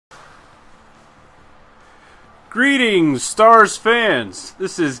Greetings, Stars fans.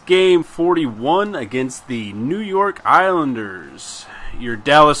 This is game 41 against the New York Islanders. Your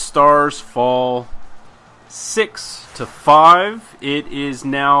Dallas Stars fall 6-5. It is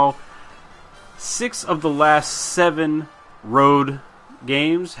now 6 of the last 7 road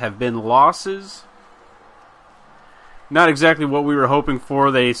games have been losses. Not exactly what we were hoping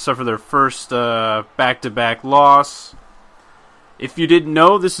for. They suffered their first back-to-back loss. If you didn't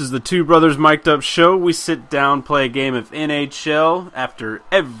know, this is the Two Brothers Mic'd Up Show. We sit down, play a game of NHL after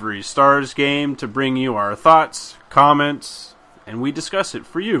every Stars game to bring you our thoughts, comments, and we discuss it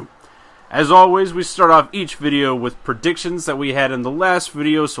for you. As always, we start off each video with predictions that we had in the last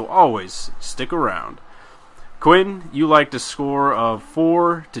video, so always stick around. Quinn, you liked a score of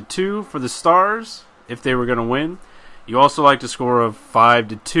 4-2 for the Stars if they were going to win. You also liked a score of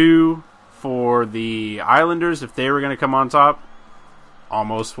 5-2 for the Islanders if they were going to come on top.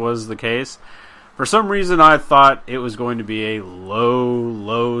 Almost was the case. For some reason, I thought it was going to be a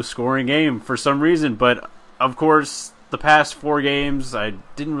low scoring game for some reason. But, of course, the past 4 games I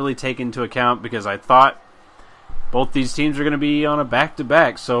didn't really take into account because I thought both these teams are going to be on a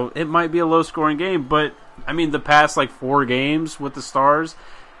back-to-back. So it might be a low scoring game. But, I mean, the past 4 games with the Stars,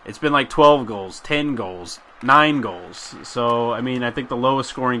 it's been 12 goals, 10 goals, 9 goals. So, I mean, I think the lowest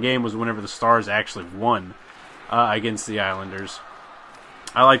scoring game was whenever the Stars actually won against the Islanders.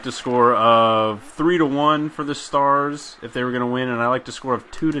 I like the score of 3-1 for the Stars if they were going to win, and I like the score of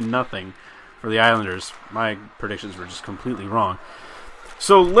 2-0 for the Islanders. My predictions were just completely wrong.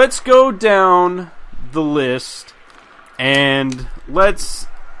 So let's go down the list and let's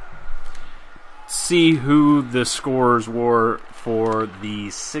see who the scorers were for the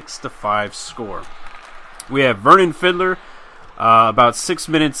 6-5 score. We have Vernon Fiddler. About 6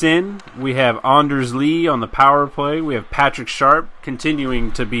 minutes in, we have Anders Lee on the power play. We have Patrick Sharp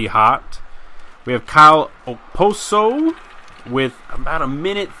continuing to be hot. We have Kyle Okposo with about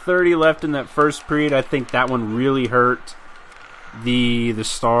 1:30 left in that first period. I think that one really hurt the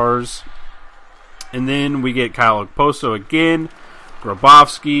Stars. And then we get Kyle Okposo again,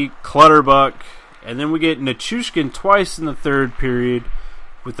 Grabowski, Clutterbuck, and then we get Nichushkin twice in the third period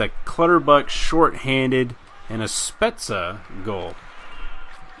with a Clutterbuck shorthanded and a Spezza goal.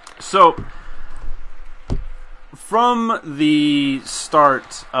 So, from the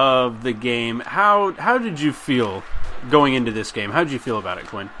start of the game, how did you feel going into this game? How did you feel about it,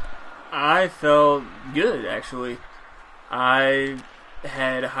 Quinn? I felt good, actually. I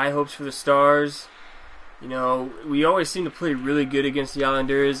had high hopes for the Stars. You know, we always seem to play really good against the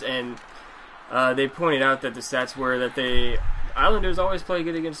Islanders, and they pointed out that the stats were that the Islanders always play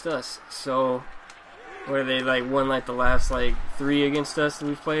good against us. So, where they won the last 3 against us that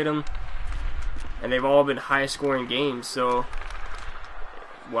we've played them, and they've all been high scoring games. So,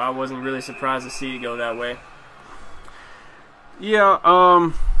 I wasn't really surprised to see it go that way. Yeah,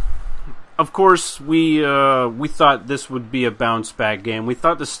 of course we thought this would be a bounce back game. We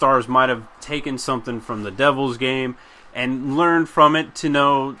thought the Stars might have taken something from the Devils game and learned from it to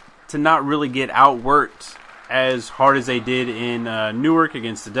not really get outworked as hard as they did in Newark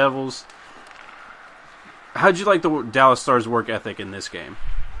against the Devils. How'd you like the Dallas Stars' work ethic in this game?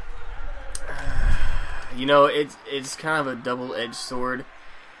 You know, it's kind of a double-edged sword.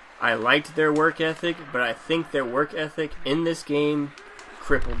 I liked their work ethic, but I think their work ethic in this game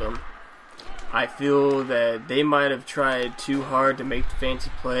crippled them. I feel that they might have tried too hard to make the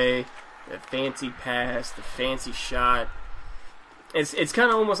fancy play, the fancy pass, the fancy shot. It's kind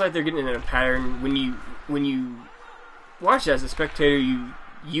of almost like they're getting in a pattern. When you watch it as a spectator,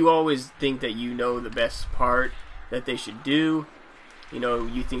 you always think that you know the best part that they should do. You know,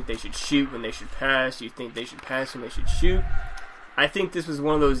 you think they should shoot when they should pass. You think they should pass when they should shoot. I think this was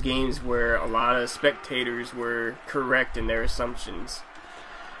one of those games where a lot of spectators were correct in their assumptions.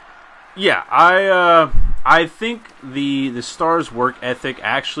 Yeah, I think the Stars' work ethic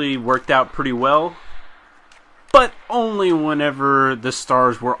actually worked out pretty well, but only whenever the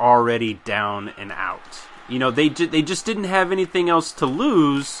Stars were already down and out. You know, they just didn't have anything else to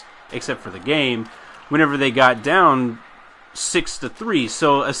lose except for the game whenever they got down 6-3.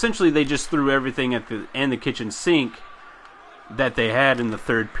 So essentially they just threw everything at the kitchen sink that they had in the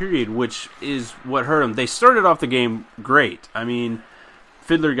third period, which is what hurt them. They started off the game great. I mean,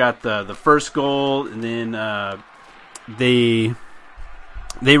 Fiddler got the first goal, and then they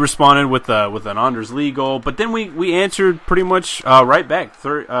responded with an Anders Lee goal, but then we answered pretty much right back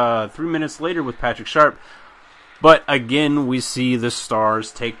 3 minutes later with Patrick Sharp. But again, we see the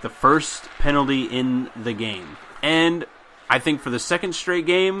Stars take the first penalty in the game. And I think for the second straight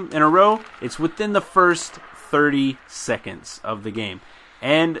game in a row, it's within the first 30 seconds of the game.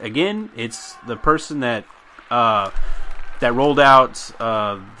 And again, it's the person that that rolled out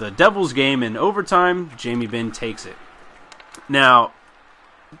the Devils game in overtime. Jamie Benn takes it. Now,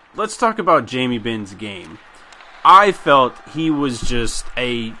 let's talk about Jamie Benn's game. I felt he was just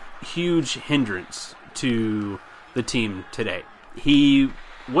a huge hindrance to the team today. He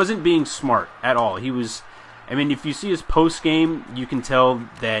wasn't being smart at all. If you see his post game, you can tell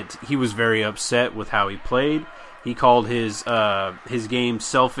that he was very upset with how he played. He called his game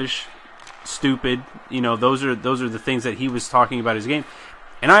selfish, stupid. Those are the things that he was talking about his game,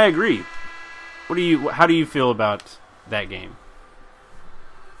 and I agree. How do you feel about that game?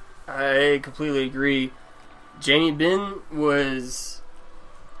 I completely agree. Jamie Benn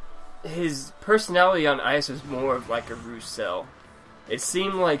his personality on ice was more of like a Roussel. It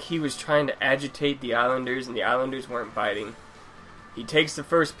seemed like he was trying to agitate the Islanders, and the Islanders weren't biting. He takes the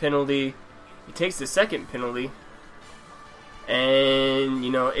first penalty, he takes the second penalty, and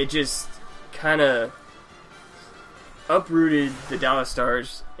it just kind of uprooted the Dallas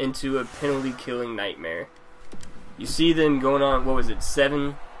Stars into a penalty-killing nightmare. You see them going on, what was it,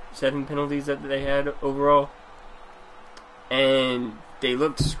 seven penalties that they had overall, and they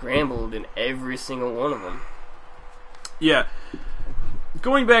looked scrambled in every single one of them. Yeah.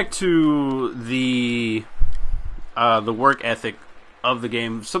 Going back to the work ethic of the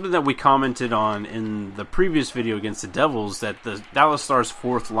game, something that we commented on in the previous video against the Devils, that the Dallas Stars'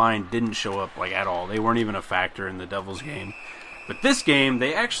 fourth line didn't show up at all. They weren't even a factor in the Devils game. But this game,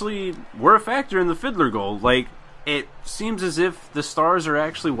 they actually were a factor in the Fiddler goal. It seems as if the Stars are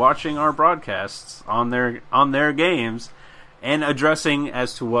actually watching our broadcasts on their games and addressing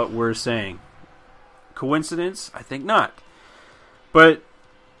as to what we're saying. Coincidence? I think not. But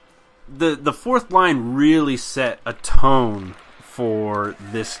the fourth line really set a tone for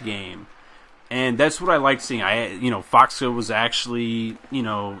this game, and that's what I liked seeing. Foxca was actually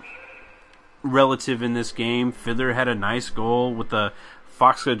relative in this game. Fiddler had a nice goal with the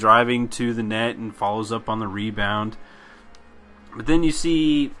Foxca driving to the net and follows up on the rebound. But then you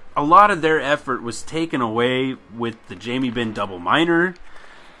see a lot of their effort was taken away with the Jamie Benn double minor,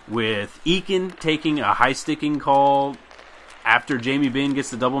 with Eakin taking a high sticking call after Jamie Benn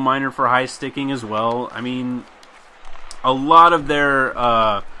gets the double minor for high sticking as well. A lot of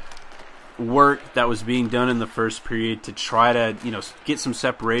their work that was being done in the first period to try to get some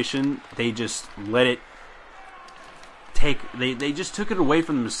separation, they just let it they just took it away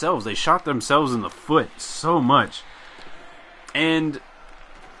from themselves. They shot themselves in the foot so much. And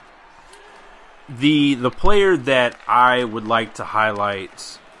the player that I would like to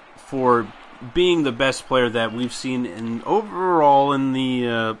highlight for being the best player that we've seen overall in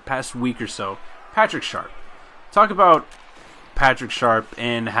the past week or so, Patrick Sharp. Talk about Patrick Sharp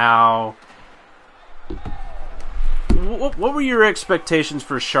and how... What were your expectations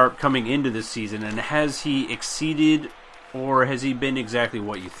for Sharp coming into this season, and has he exceeded, or has he been exactly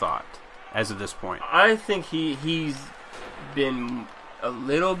what you thought as of this point? I think he's been a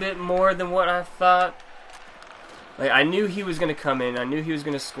little bit more than what I thought. I knew he was going to come in. I knew he was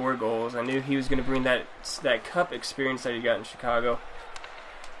going to score goals. I knew he was going to bring that cup experience that he got in Chicago.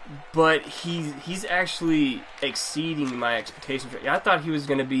 But he's actually exceeding my expectations. I thought he was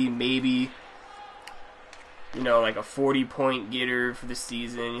going to be maybe, like a 40-point getter for the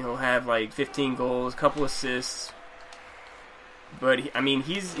season. He'll have 15 goals, a couple assists. But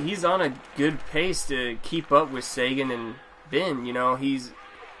he's on a good pace to keep up with Sagan and Benn.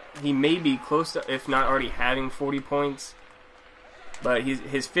 He may be close to, if not already having 40 points. But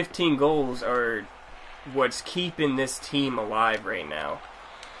his 15 goals are what's keeping this team alive right now.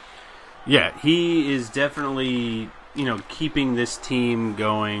 Yeah, he is definitely, keeping this team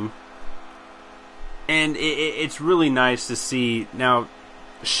going. And it's really nice to see. Now,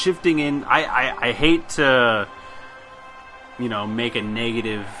 shifting in, I hate to, make a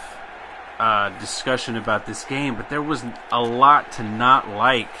negative discussion about this game, but there was a lot to not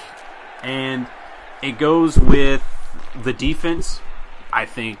like. And it goes with the defense. I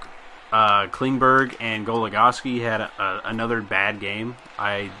think Klingberg and Goligoski had another bad game.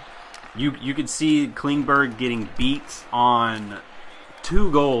 You could see Klingberg getting beat on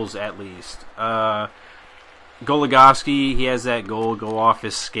 2 goals at least. Goligoski, he has that goal go off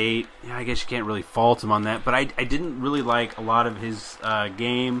his skate. Yeah, I guess you can't really fault him on that, but I didn't really like a lot of his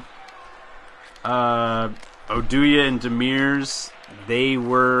game. Oduya and Demers, they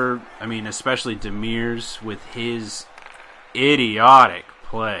were, especially Demers with his idiotic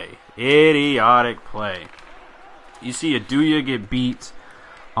play. You see Oduya get beat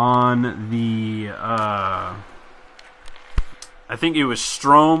on the, I think it was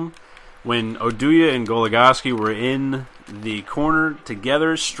Strome, when Oduya and Goligoski were in the corner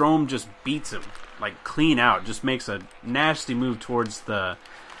together. Strome just beats him. like clean out, just makes a nasty move towards the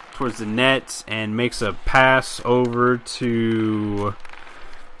net and makes a pass over to,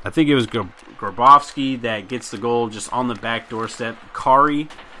 I think it was Grabowski that gets the goal just on the back doorstep. Kari.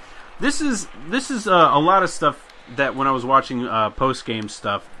 This is a lot of stuff that when I was watching post-game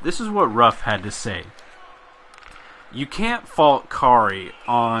stuff, this is what Ruff had to say. You can't fault Kari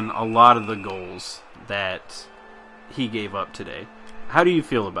on a lot of the goals that he gave up today. How do you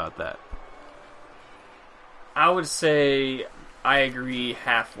feel about that? I would say I agree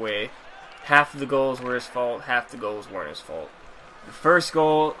halfway. Half of the goals were his fault, half the goals weren't his fault. The first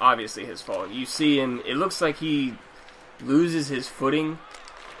goal, obviously his fault. You see him, it looks like he loses his footing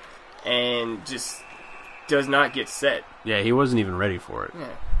and just does not get set. Yeah, he wasn't even ready for it.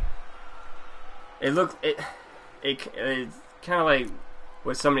 Yeah. It kind of like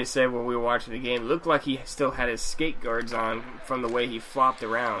what somebody said when we were watching the game. It looked like he still had his skate guards on from the way he flopped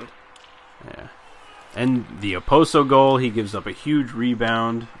around. Yeah. And the Oposo goal, he gives up a huge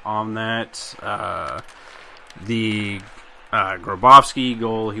rebound on that. The Grabowski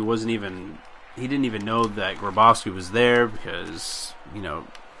goal, he didn't even know that Grabowski was there because, you know,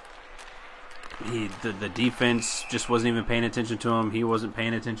 the defense just wasn't even paying attention to him. He wasn't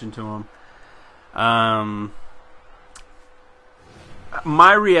paying attention to him.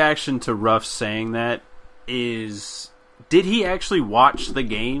 My reaction to Ruff saying that is, did he actually watch the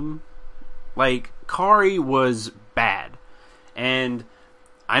game? Like, Kari was bad. And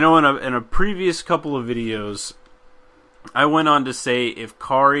I know in a previous couple of videos, I went on to say if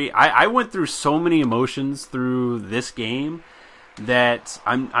Kari... I went through so many emotions through this game that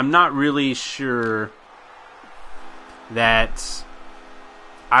I'm not really sure that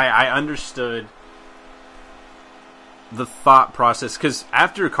I understood the thought process. Because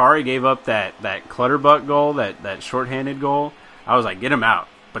after Kari gave up that Clutterbuck goal, that shorthanded goal, I was like, get him out.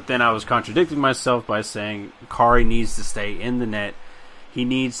 But then I was contradicting myself by saying Kari needs to stay in the net. He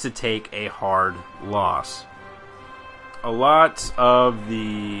needs to take a hard loss. A lot of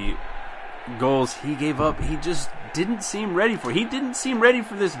the goals he gave up, he just didn't seem ready for. He didn't seem ready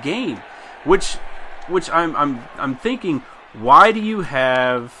for this game, which I'm thinking, why do you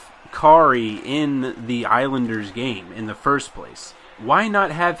have Kari in the Islanders game in the first place? Why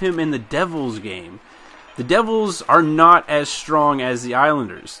not have him in the Devils game? The Devils are not as strong as the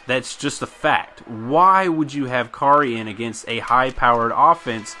Islanders. That's just a fact. Why would you have Kari in against a high-powered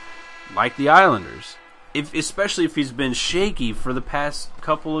offense like the Islanders? Especially if he's been shaky for the past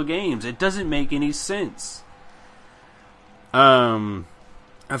couple of games. It doesn't make any sense. I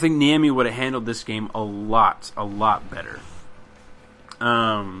think Niemi would have handled this game a lot better.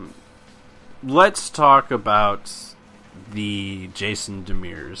 Let's talk about the Jason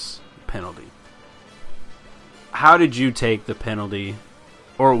Demers penalty. How did you take the penalty?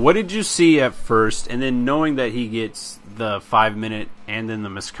 Or what did you see at first? And then knowing that he gets the 5-minute and then the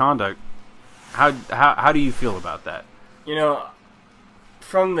misconduct, how do you feel about that? You know,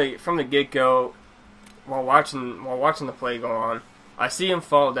 from the get-go, while watching the play go on, I see him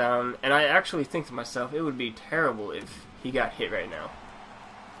fall down, and I actually think to myself, it would be terrible if he got hit right now.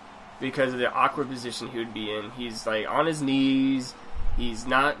 Because of the awkward position he would be in. He's like on his knees, he's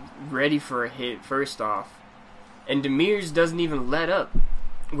not ready for a hit, first off. And Demers doesn't even let up,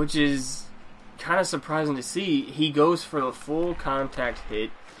 which is kind of surprising to see. He goes for the full contact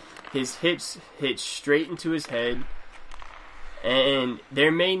hit. His hips hit straight into his head. And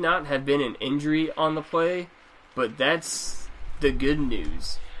there may not have been an injury on the play, but that's the good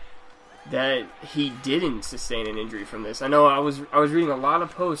news. That he didn't sustain an injury from this. I know I was reading a lot of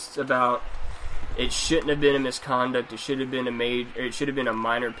posts about it shouldn't have been a misconduct. It should have been a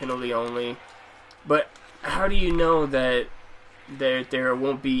minor penalty only. But how do you know that there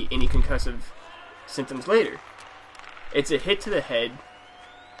won't be any concussive symptoms later? It's a hit to the head.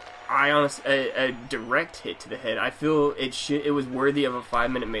 A direct hit to the head. I feel it was worthy of a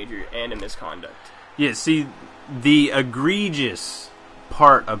 5-minute major and a misconduct. Yeah, see, the egregious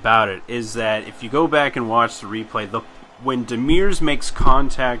part about it is that if you go back and watch the replay, when Demers makes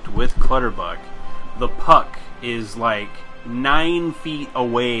contact with Clutterbuck, the puck is like 9 feet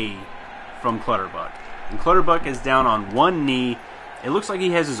away from Clutterbuck. And Clutterbuck is down on one knee. It looks like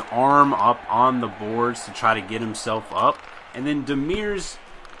he has his arm up on the boards to try to get himself up. And then Demers,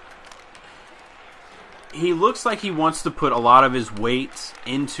 he looks like he wants to put a lot of his weight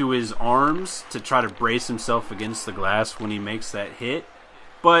into his arms to try to brace himself against the glass when he makes that hit.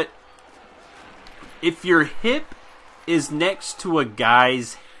 But if your hip is next to a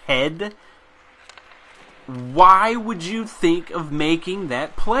guy's head, why would you think of making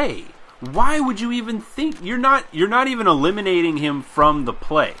that play? Why would you even think? You're not even eliminating him from the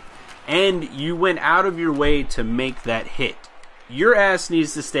play. and you went out of your way to make that hit. Your ass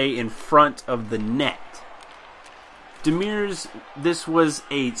needs to stay in front of the net. Demers, this was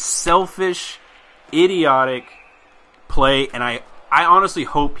a selfish, idiotic play, and I honestly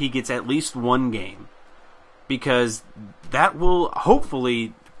hope he gets at least one game, because that will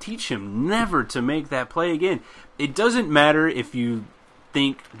hopefully teach him never to make that play again. It doesn't matter if you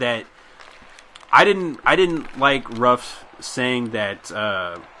think that I didn't like Ruff saying that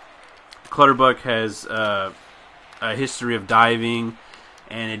Clutterbuck has a history of diving,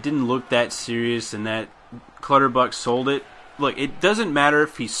 and it didn't look that serious, and that Clutterbuck sold it. Look, it doesn't matter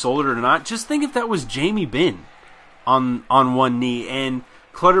if he sold it or not. Just think if that was Jamie Benn on one knee, and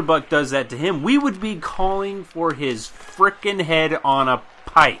Clutterbuck does that to him, we would be calling for his frickin' head on a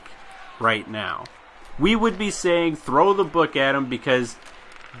pike right now. We would be saying throw the book at him because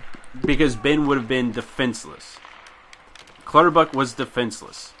Ben would have been defenseless. Clutterbuck was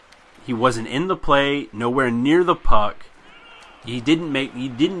defenseless. He wasn't in the play, nowhere near the puck. He didn't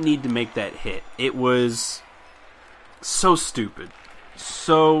need to make that hit. It was so stupid.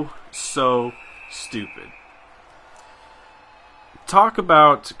 So stupid. Talk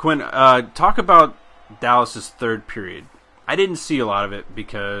about Dallas's third period. I didn't see a lot of it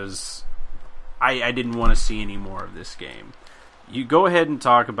because I didn't want to see any more of this game. You go ahead and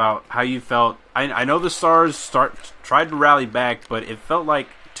talk about how you felt. I know the Stars tried to rally back, but it felt like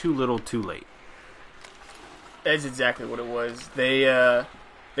too little, too late. That's exactly what it was.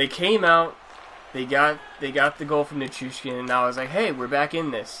 They came out, they got the goal from Nichushkin, and I was like, hey, we're back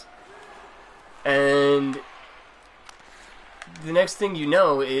in this. And the next thing you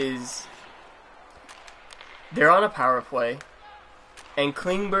know is they're on a power play, and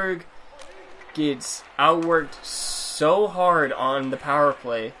Klingberg gets so hard on the power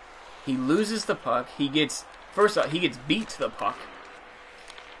play, he loses the puck. He gets beat to the puck.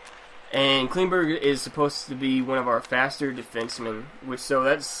 And Klingberg is supposed to be one of our faster defensemen,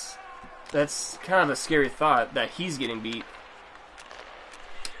 that's kind of a scary thought that he's getting beat.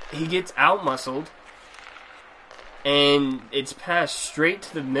 He gets out-muscled, and it's passed straight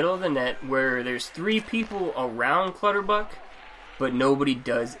to the middle of the net where there's 3 people around Clutterbuck, but nobody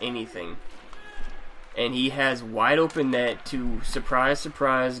does anything. And he has wide open net to, surprise,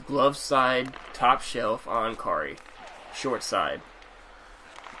 surprise, glove side, top shelf on Kari. Short side.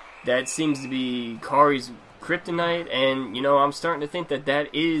 That seems to be Kari's kryptonite, and, I'm starting to think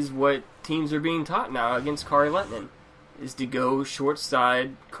that is what teams are being taught now against Kari Lehtinen, is to go short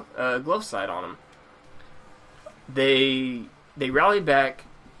side, glove side on him. They rally back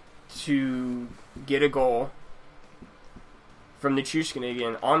to get a goal from Nichushkin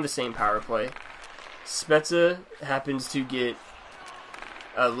again on the same power play. Spezza happens to get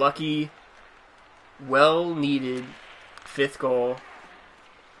a lucky, well-needed 5th goal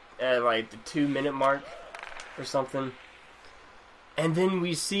at like the 2-minute mark or something. And then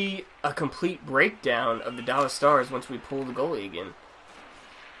we see a complete breakdown of the Dallas Stars once we pull the goalie again.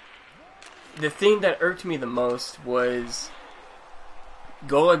 The thing that irked me the most was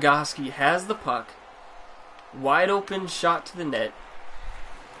Goligoski has the puck, wide open shot to the net,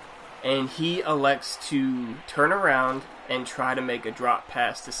 and he elects to turn around and try to make a drop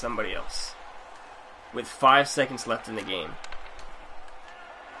pass to somebody else with 5 seconds left in the game.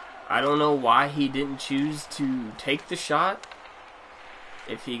 I don't know why he didn't choose to take the shot.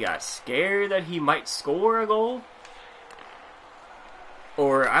 If he got scared that he might score a goal,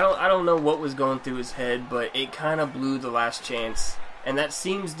 or I don't know what was going through his head, but it kind of blew the last chance, and that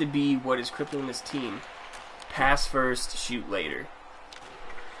seems to be what is crippling this team. Pass first, shoot later.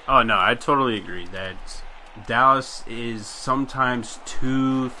 Oh no, I totally agree that Dallas is sometimes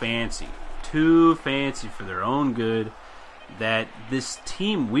too fancy for their own good. That this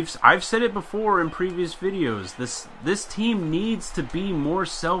team, I've said it before in previous videos, this team needs to be more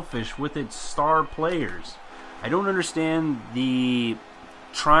selfish with its star players. I don't understand the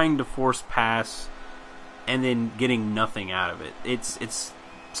trying to force pass and then getting nothing out of it. It's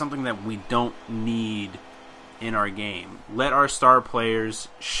something that we don't need in our game. Let our star players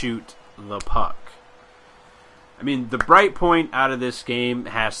shoot the puck. I mean, the bright point out of this game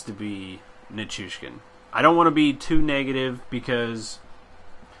has to be Nichushkin. I don't want to be too negative because,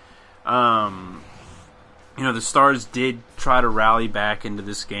 the Stars did try to rally back into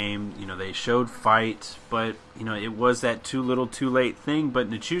this game. They showed fight, but, it was that too little, too late thing. But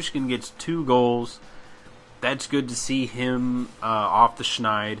Nichushkin gets 2 goals. That's good to see him off the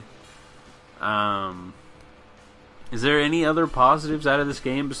schneid. Is there any other positives out of this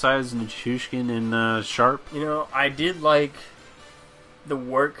game besides Nichushkin and Sharp? I did like the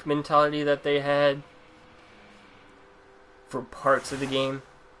work mentality that they had for parts of the game.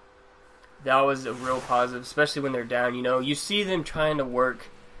 That was a real positive, especially when they're down. You see them trying to work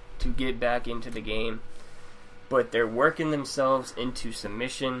to get back into the game, but they're working themselves into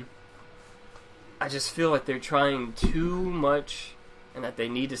submission. I just feel like they're trying too much and that they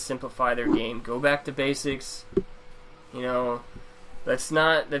need to simplify their game. Go back to basics. Let's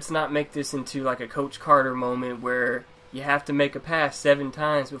not make this into like a Coach Carter moment where you have to make a pass 7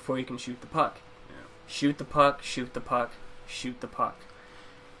 times before you can shoot the puck. Yeah. Shoot the puck, shoot the puck, shoot the puck.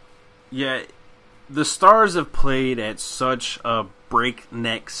 Yeah, the Stars have played at such a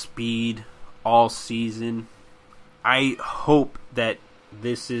breakneck speed all season. I hope that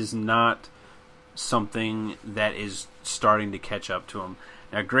this is not something that is starting to catch up to them.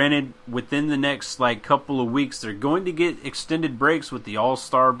 Now, granted, within the next couple of weeks, they're going to get extended breaks with the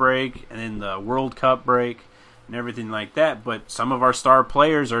All-Star break and then the World Cup break and everything like that, but some of our star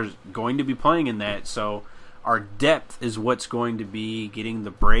players are going to be playing in that, so our depth is what's going to be getting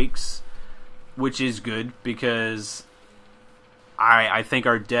the breaks, which is good because I think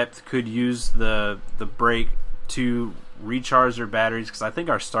our depth could use the break to recharge their batteries because I think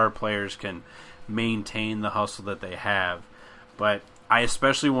our star players can maintain the hustle that they have. But I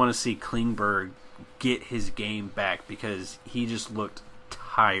especially want to see Klingberg get his game back because he just looked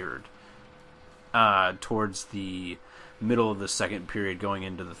tired towards the middle of the second period going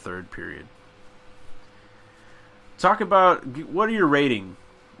into the third period. Talk about what was your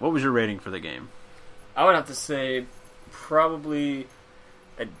rating for the game? I would have to say probably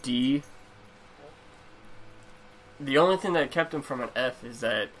a D. The only thing that kept them from an F is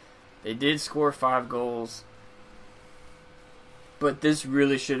that they did score 5 goals, but this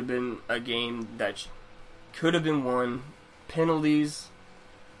really should have been a game that could have been won. Penalties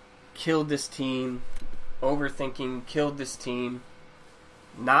killed this team. Overthinking killed this team.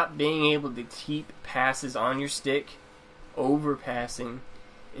 Not being able to keep passes on your stick, overpassing,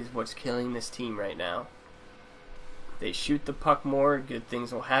 is what's killing this team right now. They shoot the puck more, good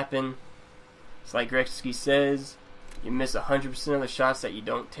things will happen. It's like Gretzky says, you miss 100% of the shots that you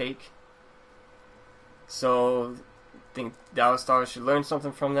don't take. So I think Dallas Stars should learn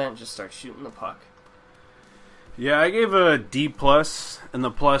something from that and just start shooting the puck. Yeah, I gave a D+, and the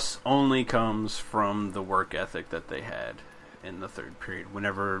plus only comes from the work ethic that they had in the third period,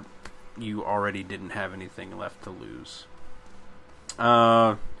 whenever you already didn't have anything left to lose.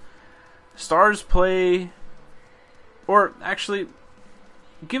 Stars play, or actually,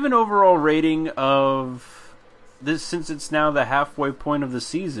 give an overall rating of this, since it's now the halfway point of the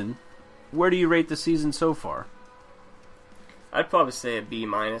season. Where do you rate the season so far? I'd probably say a B-.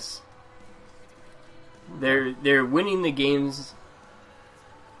 They're winning the games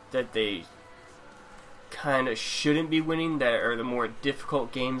that they kind of shouldn't be winning, that are the more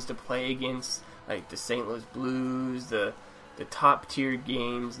difficult games to play against, like the St. Louis Blues, the top-tiered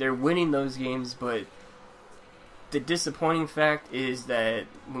games. They're winning those games, but the disappointing fact is that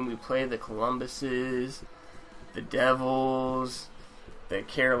when we play the Columbuses, the Devils, the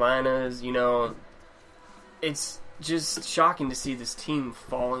Carolinas, it's just shocking to see this team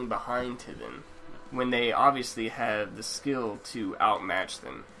falling behind to them when they obviously have the skill to outmatch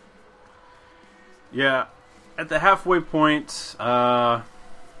them. Yeah, at the halfway point,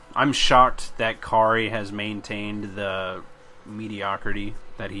 I'm shocked that Kari has maintained the mediocrity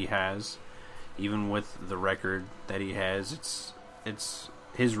that he has, even with the record that he has. It's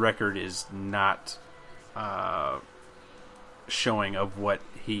his record is not showing of what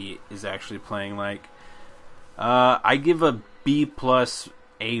he is actually playing like. I give a B+,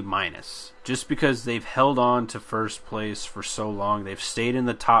 A-, just because they've held on to first place for so long. They've stayed in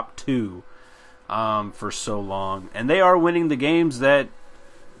the top 2 for so long, and they are winning the games that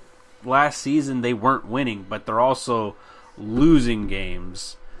last season they weren't winning, but they're also losing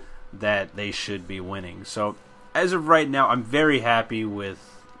games that they should be winning. So as of right now, I'm very happy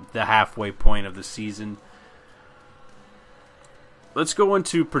with the halfway point of the season. Let's go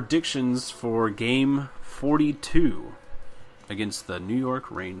into predictions for Game 42 against the New York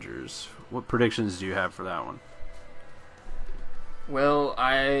Rangers. What predictions do you have for that one? Well,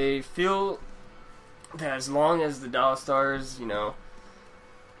 I feel that as long as the Dallas Stars,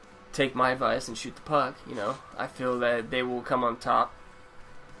 take my advice and shoot the puck, I feel that they will come on top.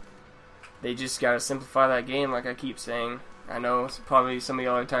 They just got to simplify that game, like I keep saying. I know probably some of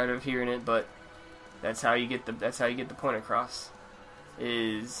y'all are tired of hearing it, but that's how you get the point across.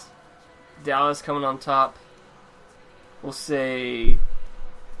 Is Dallas coming on top? We'll say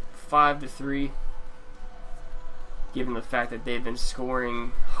 5-3, given the fact that they've been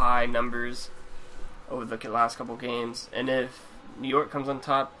scoring high numbers over the last couple games. And if New York comes on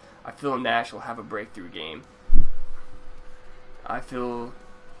top, I feel Nash will have a breakthrough game. I feel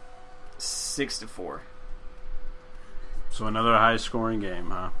 6-4. So another high-scoring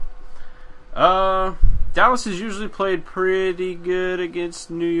game, huh? Dallas has usually played pretty good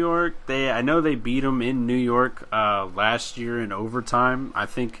against New York. I know they beat them in New York last year in overtime. I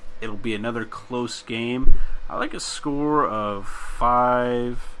think it'll be another close game. I like a score of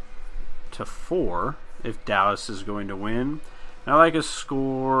 5-4 if Dallas is going to win. And I like a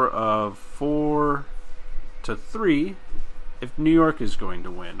score of 4-3 if New York is going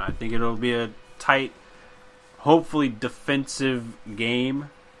to win. I think it'll be a tight, hopefully defensive game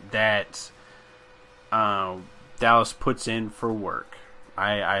that Dallas puts in for work.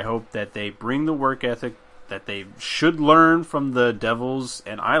 I hope that they bring the work ethic that they should learn from the Devils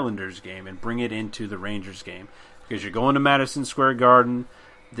and Islanders game and bring it into the Rangers game. Because you're going to Madison Square Garden.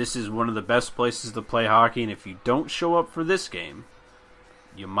 This is one of the best places to play hockey, and if you don't show up for this game,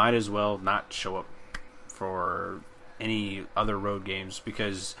 you might as well not show up for any other road games,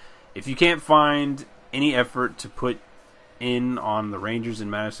 because if you can't find any effort to put in on the Rangers in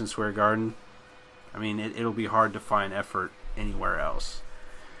Madison Square Garden, I mean, it'll be hard to find effort anywhere else.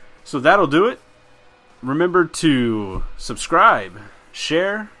 So that'll do it. Remember to subscribe,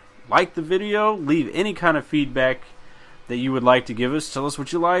 share, like the video, leave any kind of feedback that you would like to give us. Tell us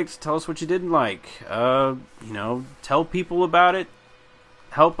what you liked, tell us what you didn't like. Tell people about it.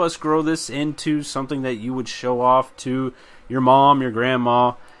 Help us grow this into something that you would show off to your mom, your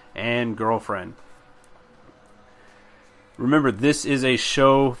grandma, and girlfriend. Remember, this is a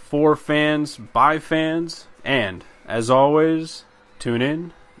show for fans, by fans, and, as always, tune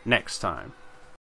in next time.